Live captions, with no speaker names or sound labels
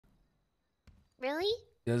Really?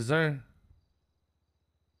 Yes, sir.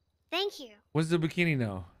 Thank you. What's the bikini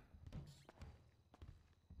now?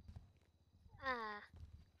 Uh,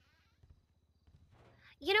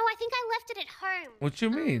 I think I left it at home. What you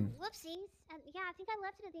mean? Whoopsies. Yeah, I think I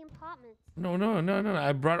left it at the apartment. No, no, no, no.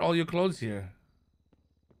 I brought all your clothes here.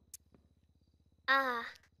 Uh.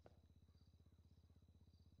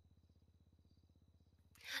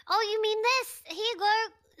 Oh, you mean this? Here you go.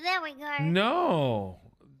 There we go. No,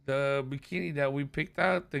 the bikini that we picked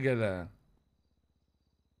out together.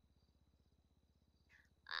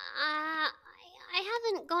 I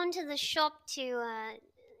haven't gone to the shop to,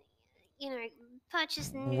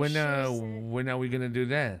 purchase new When shoes and... when are we gonna do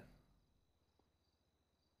that?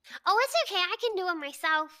 Oh, it's okay. I can do it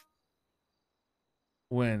myself.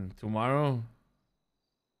 When? Tomorrow?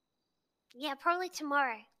 Yeah, probably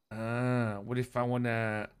tomorrow. What if I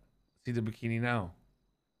wanna see the bikini now?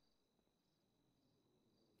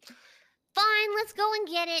 Fine, let's go and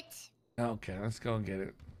get it. Okay, let's go and get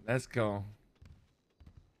it. Let's go.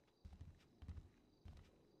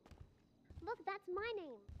 Look, that's my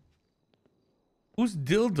name. Who's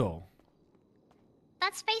Dildo?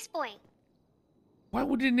 That's Spaceboy. Why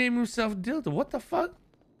would he name himself Dildo? What the fuck?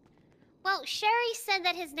 Well, Sherry said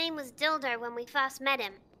that his name was Dildo when we first met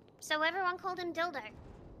him. So everyone called him Dildo.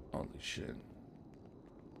 Holy shit.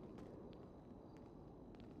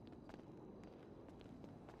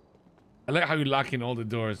 I like how you're locking all the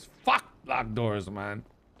doors. Fuck locked doors, man.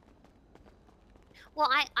 Well,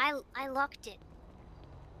 I locked it.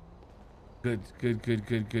 Good, good, good,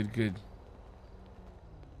 good, good, good.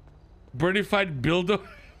 Birdified builder.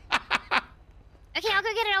 Okay, I'll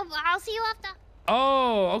go get it. I'll see you after.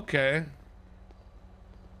 Oh, okay.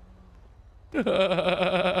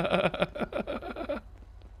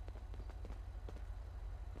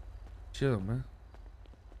 Chill, man.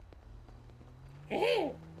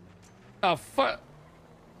 Oh, fuck.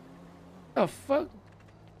 The fuck?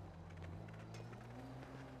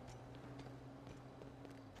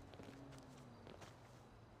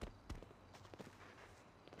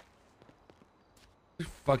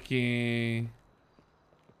 Fucking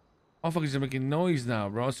motherfuckers are making noise now,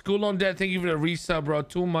 bro. School on deck, thank you for the resub, bro.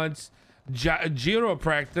 2 months.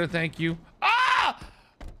 Gyropractor, thank you. Ah!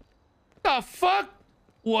 The fuck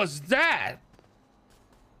was that?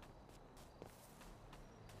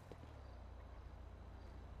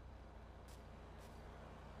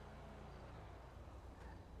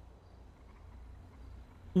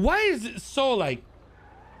 Why is it so like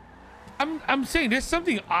I'm saying there's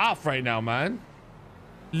something off right now, man.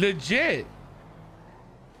 Legit.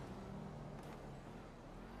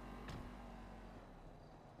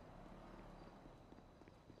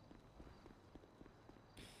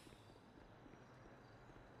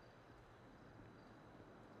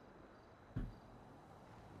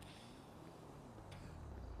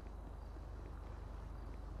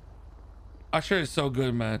 Usher is so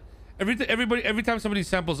good, man. Every time somebody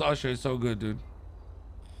samples Usher, is so good, dude.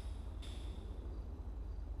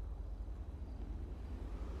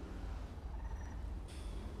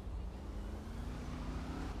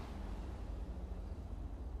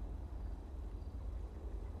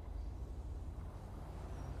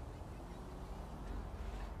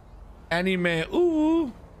 Anime,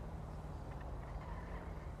 ooh.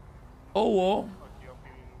 Oh, whoa.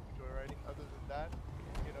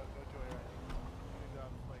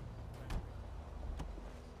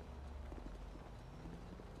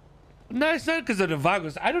 No, it's not because of the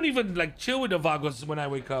vagos. I don't even like chill with the vagos when I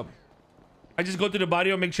wake up. I just go to the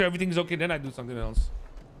barrio, make sure everything's okay, then I do something else.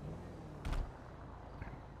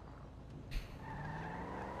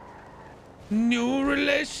 New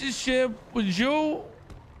relationship with you.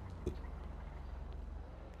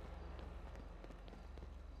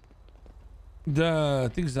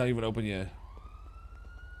 The thing's not even open yet.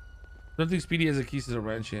 I don't think Speedy has a keys to the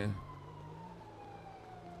ranch yet.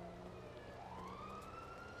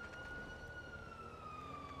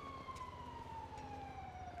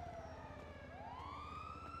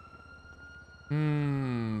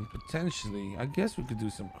 Potentially. I guess we could do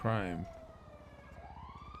some crime.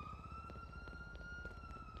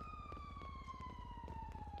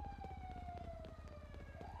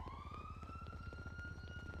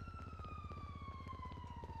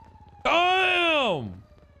 Damn!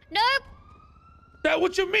 Nope. That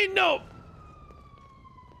what you mean, nope?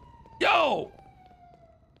 Yo!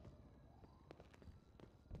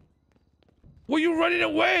 Were you running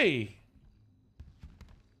away?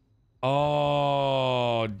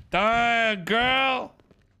 Oh, damn, girl.